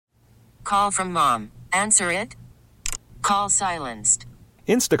Call from mom. Answer it. Call silenced.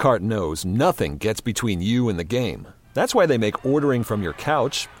 Instacart knows nothing gets between you and the game. That's why they make ordering from your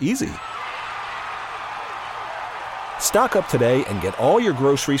couch easy. Stock up today and get all your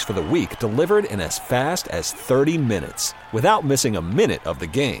groceries for the week delivered in as fast as 30 minutes without missing a minute of the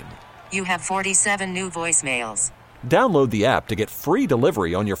game. You have 47 new voicemails. Download the app to get free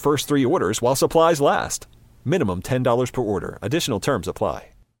delivery on your first 3 orders while supplies last. Minimum $10 per order. Additional terms apply.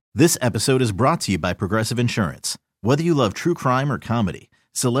 This episode is brought to you by Progressive Insurance. Whether you love true crime or comedy,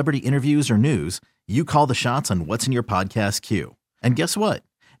 celebrity interviews or news, you call the shots on what's in your podcast queue. And guess what?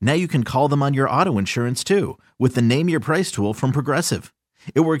 Now you can call them on your auto insurance too with the Name Your Price tool from Progressive.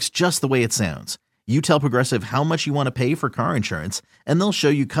 It works just the way it sounds. You tell Progressive how much you want to pay for car insurance, and they'll show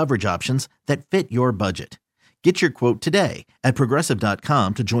you coverage options that fit your budget. Get your quote today at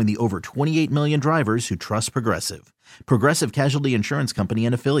Progressive.com to join the over 28 million drivers who trust Progressive. Progressive Casualty Insurance Company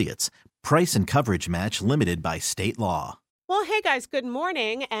and Affiliates. Price and coverage match limited by state law. Well, hey guys, good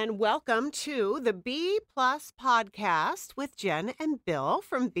morning and welcome to the B Plus podcast with Jen and Bill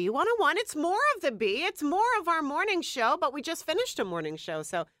from B101. It's more of the B. It's more of our morning show, but we just finished a morning show,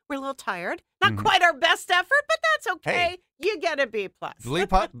 so we're a little tired. Not quite our best effort, but that's okay. Hey. You get a B plus.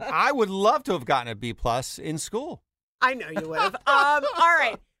 I would love to have gotten a B plus in school. I know you would have. All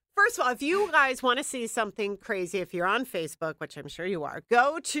right. First of all, if you guys want to see something crazy, if you're on Facebook, which I'm sure you are,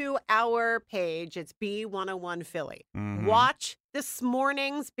 go to our page. It's B101 Philly. Watch this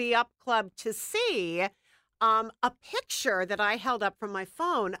morning's Be Up Club to see a picture that I held up from my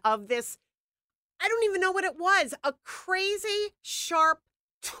phone of this, I don't even know what it was, a crazy sharp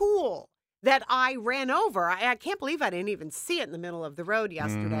tool that I ran over. I can't believe I didn't even see it in the middle of the road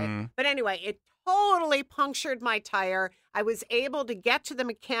yesterday. But anyway, it totally punctured my tire. I was able to get to the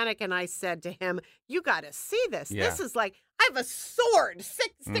mechanic and I said to him, you got to see this. Yeah. This is like, I have a sword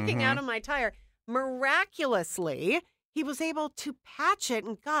sticking out of my tire. Miraculously, he was able to patch it.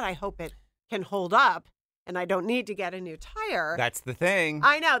 And God, I hope it can hold up and I don't need to get a new tire. That's the thing.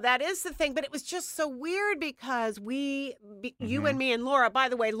 I know, that is the thing. But it was just so weird because you and me and Laura, by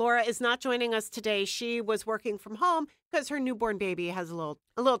the way, Laura is not joining us today. She was working from home because her newborn baby has a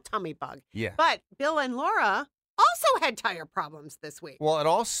little tummy bug. Yeah. But Bill and Laura also had tire problems this week. Well, it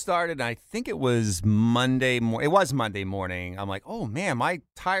all started, I think it was Monday morning. It was Monday morning. I'm like, oh, man, my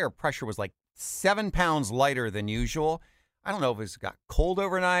tire pressure was like 7 pounds lighter than usual. I don't know if it's got cold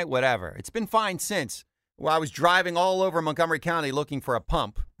overnight, whatever. It's been fine since. Well, I was driving all over Montgomery County looking for a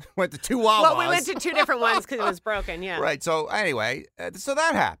pump. Went to 2 Wawas. Well, we went to 2 different ones because it was broken, yeah. Right. So anyway, so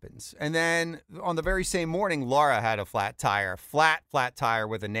that happens. And then on the very same morning, Laura had a flat tire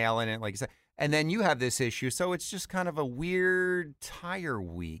with a nail in it, like you said. And then you have this issue. So it's just kind of a weird tire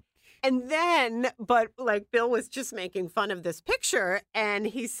week. And then, but like Bill was just making fun of this picture, and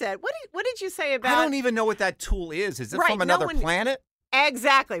he said, "What did you say about?" I don't even know what that tool is. Is it Right, from another planet?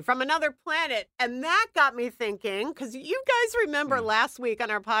 Exactly, from another planet. And that got me thinking, because you guys remember last week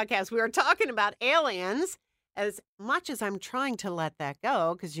on our podcast, we were talking about aliens. As much as I'm trying to let that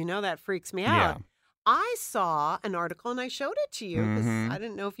go, because you know that freaks me out. Yeah. I saw an article, and I showed it to you, because I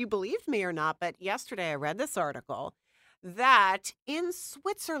didn't know if you believed me or not, but yesterday I read this article that in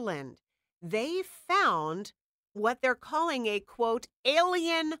Switzerland, they found what they're calling a, quote,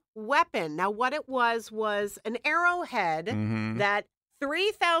 alien weapon. Now, what it was an arrowhead that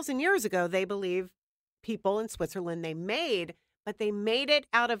 3,000 years ago, they believe people in Switzerland, they made, but they made it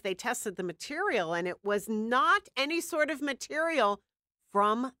out of, they tested the material, and it was not any sort of material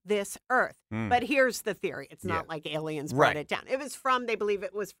from this earth. But here's the theory. It's not like aliens brought it down. It was from, they believe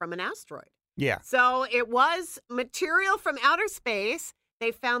it was from an asteroid. Yeah. So it was material from outer space.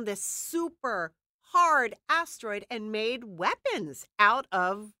 They found this super hard asteroid and made weapons out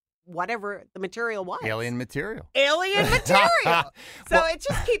of whatever the material was. Alien material. Alien material. So Well, it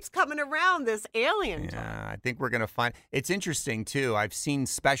just keeps coming around, this alien talk. Yeah, I think we're going to find. It's interesting, too. I've seen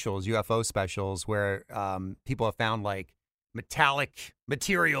specials, UFO specials, where people have found, like, metallic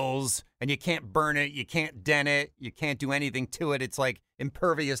materials, and you can't burn it, you can't dent it, you can't do anything to it. It's, like,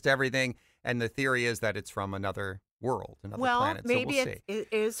 impervious to everything. And the theory is that it's from another world, another planet. Well, maybe so we'll see. it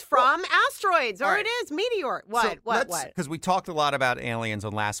is from asteroids, or it is meteor. What? Because we talked a lot about aliens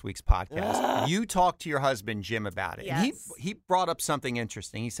on last week's podcast. You talked to your husband, Jim, about it. Yes. And he brought up something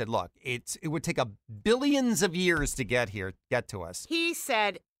interesting. He said, look, it would take billions of years to get to us. He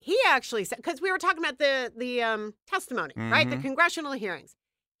actually said, because we were talking about the testimony, right? The congressional hearings.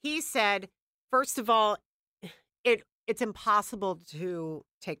 He said, first of all, it's impossible to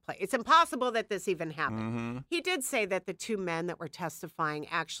take place. It's impossible that this even happened. Mm-hmm. He did say that the two men that were testifying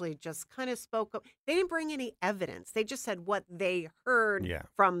actually just kind of spoke up. They didn't bring any evidence. They just said what they heard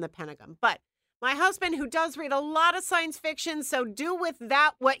from the Pentagon. But my husband, who does read a lot of science fiction, so do with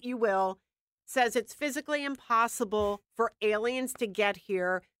that what you will, says it's physically impossible for aliens to get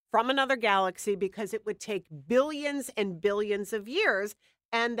here from another galaxy because it would take billions and billions of years,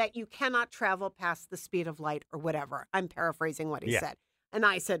 and that you cannot travel past the speed of light or whatever. I'm paraphrasing what he said. And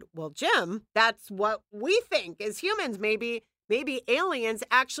I said, well, Jim, that's what we think as humans. Maybe aliens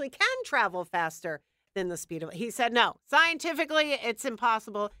actually can travel faster than the speed of light. He said, no, scientifically, it's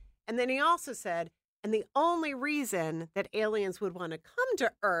impossible. And then he also said, and the only reason that aliens would want to come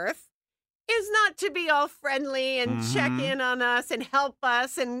to Earth is not to be all friendly and check in on us and help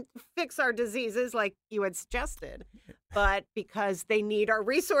us and fix our diseases like you had suggested, but because they need our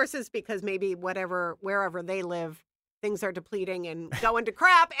resources, because maybe wherever they live, things are depleting and going to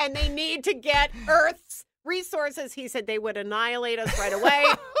crap, and they need to get Earth's resources. He said they would annihilate us right away,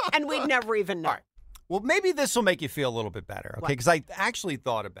 and we'd never even know. All right. Well, maybe this will make you feel a little bit better, okay? Because I actually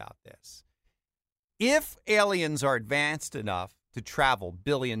thought about this. If aliens are advanced enough to travel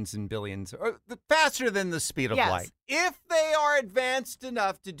billions and billions, or faster than the speed of light. If they are advanced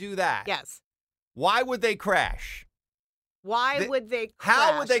enough to do that, why would they crash? Why would they crash?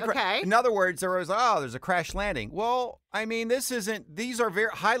 How would they crash? Okay. In other words, there's a crash landing. Well, I mean, these are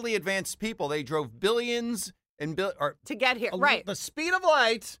very highly advanced people. They drove billions and to get here, right? The speed of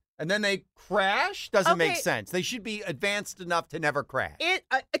light. And then they crash? Doesn't make sense. They should be advanced enough to never crash.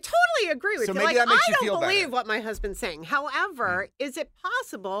 I totally agree with you. Maybe that makes you feel better. I don't believe what my husband's saying. However, is it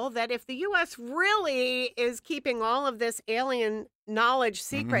possible that if the U.S. really is keeping all of this alien knowledge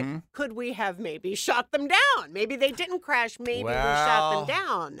secret, could we have maybe shot them down? Maybe they didn't crash. Maybe we shot them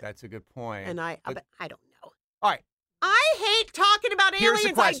down. That's a good point. And I don't know. All right. I hate talking about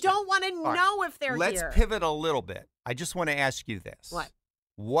aliens. I don't want to know if they're here. Let's pivot a little bit. I just want to ask you this. What?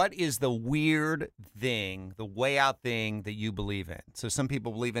 What is the weird thing, the way out thing that you believe in? So some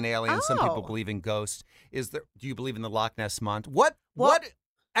people believe in aliens, some people believe in ghosts. Do you believe in the Loch Ness Monster? What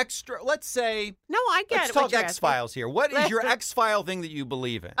extra, let's say. No, I get it. Let's talk X-Files here. What is your X-File thing that you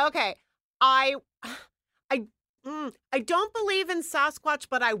believe in? Okay. I don't believe in Sasquatch,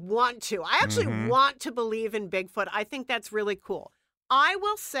 but I want to. I actually want to believe in Bigfoot. I think that's really cool. I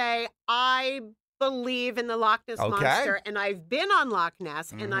will say I believe in the Loch Ness Monster, and I've been on Loch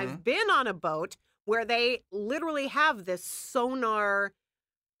Ness, and I've been on a boat where they literally have this sonar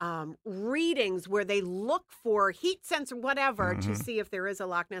readings where they look for heat sensor, whatever, to see if there is a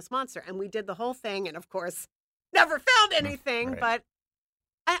Loch Ness Monster. And we did the whole thing, and of course, never found anything. But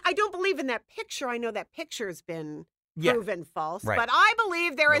I don't believe in that picture. I know that picture's been proven false, but I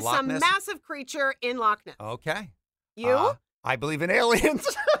believe there is some massive creature in Loch Ness. Okay. You? I believe in aliens.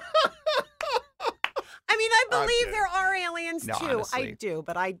 I mean, I believe there are aliens too. Honestly. I do,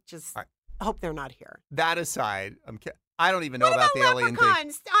 but I just hope they're not here. That aside, I don't even know about the alien thing.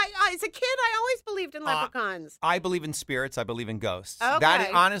 Leprechauns? As a kid, I always believed in leprechauns. I believe in spirits. I believe in ghosts. Okay.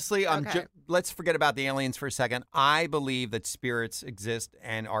 That honestly, let's forget about the aliens for a second. I believe that spirits exist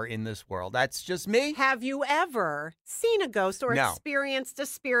and are in this world. That's just me. Have you ever seen a ghost or experienced a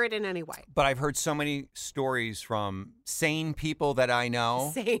spirit in any way? But I've heard so many stories from sane people that I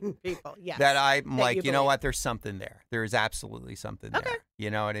know. Sane people, yes. That I'm like, you know what? There's something there. There is absolutely something there. Okay. You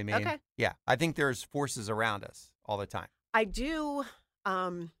know what I mean? Okay. Yeah. I think there's forces around us all the time. I do.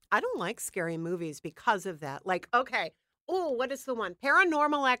 I don't like scary movies because of that. Like, okay. Oh, what is the one?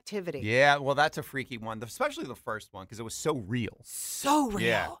 Paranormal Activity. Yeah, well, that's a freaky one, especially the first one, because it was so real. So real.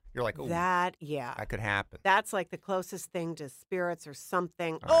 Yeah. You're like, oh, that could happen. That's like the closest thing to spirits or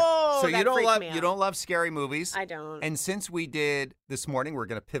something. Right. Oh, so that you don't love scary movies. I don't. And since we did this morning, we're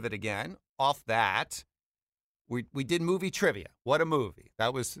going to pivot again off that. We did movie trivia. What a movie.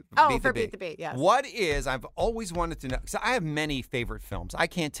 That was Beat the Beat, yes. What is, I've always wanted to know, because I have many favorite films. I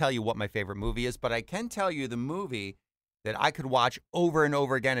can't tell you what my favorite movie is, but I can tell you the movie that I could watch over and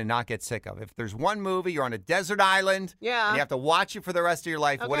over again and not get sick of. If there's one movie, you're on a desert island, and you have to watch it for the rest of your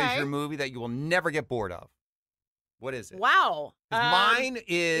life, what is your movie that you will never get bored of? What is it? Wow. Mine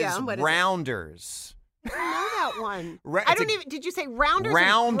is Rounders. I don't know that one. I don't even, did you say Rounders?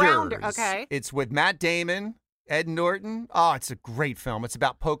 Rounders. Okay. It's with Matt Damon, Ed Norton. Oh, it's a great film. It's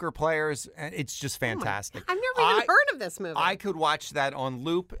about poker players, and it's just fantastic. I've never even heard of this movie. I could watch that on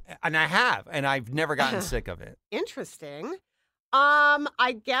loop, and I have, and I've never gotten sick of it. Interesting.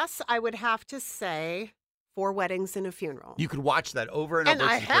 I guess I would have to say 4 Weddings and a Funeral. You could watch that over and over. And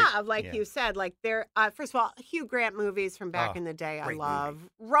I It's great. have, like Yeah. you said, like there. First of all, Hugh Grant movies from back in the day, I great love.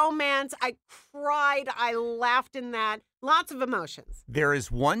 Romance, I cried, I laughed in that. Lots of emotions. There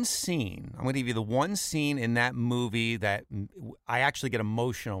is one scene, I'm going to give you the one scene in that movie that I actually get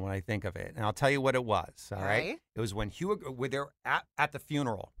emotional when I think of it. And I'll tell you what it was, all right? Okay. It was when they're at the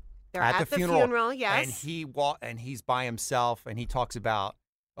funeral. They're at the funeral, yes. And he's by himself, and he talks about,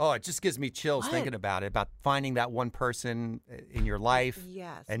 oh, it just gives me chills What? thinking about it, about finding that one person in your life.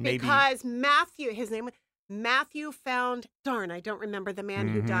 Yes, And maybe because Matthew, his name was Matthew found, darn, I don't remember the man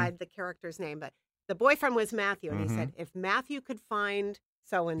who died, the character's name, but the boyfriend was Matthew. And he said, if Matthew could find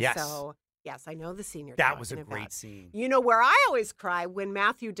so-and-so, yes, I know the scene you're that was a talking great about. scene. You know where I always cry? When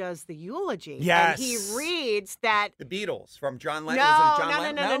Matthew does the eulogy. Yes. And he reads that. The Beatles from John Lennon. No, Was it John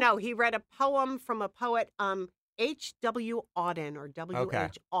Lennon? no. He read a poem from a poet, H.W. Auden or W.H. Okay.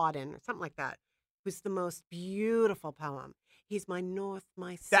 Auden or something like that. It was the most beautiful poem. He's my north,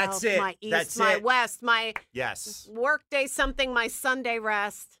 my south, That's it. my east, That's my it. west, my Yes. workday something, my Sunday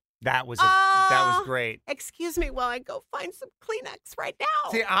rest. That was great. Excuse me while I go find some Kleenex right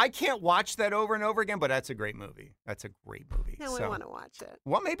now. See, I can't watch that over and over again, but that's a great movie. That's a great movie. Now I want to watch it.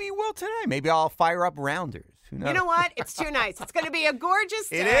 Well, maybe you will today. Maybe I'll fire up Rounders. Who knows? You know what? It's too nice. It's going to be a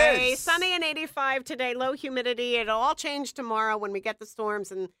gorgeous It day. is. Sunny and 85 today, low humidity. It'll all change tomorrow when we get the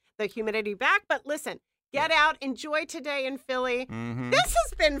storms and the humidity back. But listen, get out, enjoy today in Philly. This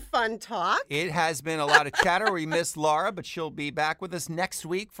has been fun talk. It has been a lot of chatter. We missed Laura, but she'll be back with us next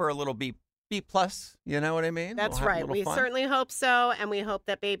week for a little B plus. You know what I mean? That's We'll have a right. little We fun. certainly hope so. And we hope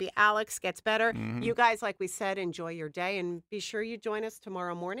that baby Alex gets better. Mm-hmm. You guys, like we said, enjoy your day. And be sure you join us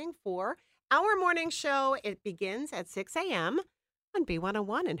tomorrow morning for our morning show. It begins at 6 a.m. on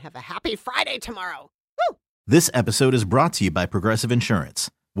B101. And have a happy Friday tomorrow. Woo! This episode is brought to you by Progressive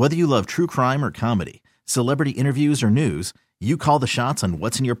Insurance. Whether you love true crime or comedy, celebrity interviews or news, you call the shots on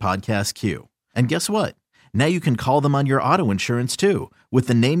what's in your podcast queue. And guess what? Now you can call them on your auto insurance too with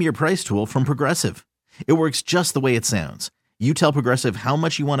the Name Your Price tool from Progressive. It works just the way it sounds. You tell Progressive how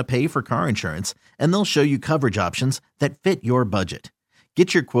much you want to pay for car insurance, and they'll show you coverage options that fit your budget.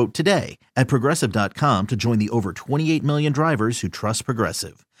 Get your quote today at Progressive.com to join the over 28 million drivers who trust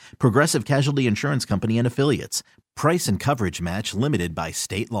Progressive. Progressive Casualty Insurance Company and Affiliates. Price and coverage match limited by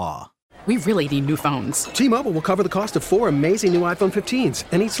state law. We really need new phones. T-Mobile will cover the cost of 4 amazing new iPhone 15s,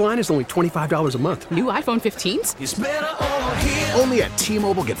 and each line is only $25 a month. New iPhone 15s? It's better over here. Only at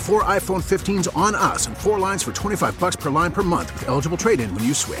T-Mobile, get 4 iPhone 15s on us and 4 lines for $25 per line per month with eligible trade-in when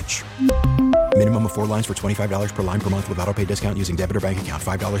you switch. Minimum of 4 lines for $25 per line per month with autopay discount using debit or bank account.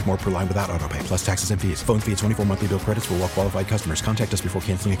 $5 more per line without autopay, plus taxes and fees. Phone fee at 24 monthly bill credits for well-qualified customers. Contact us before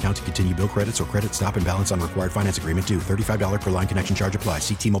canceling account to continue bill credits or credit stop and balance on required finance agreement due. $35 per line connection charge applies.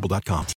 See T-Mobile.com.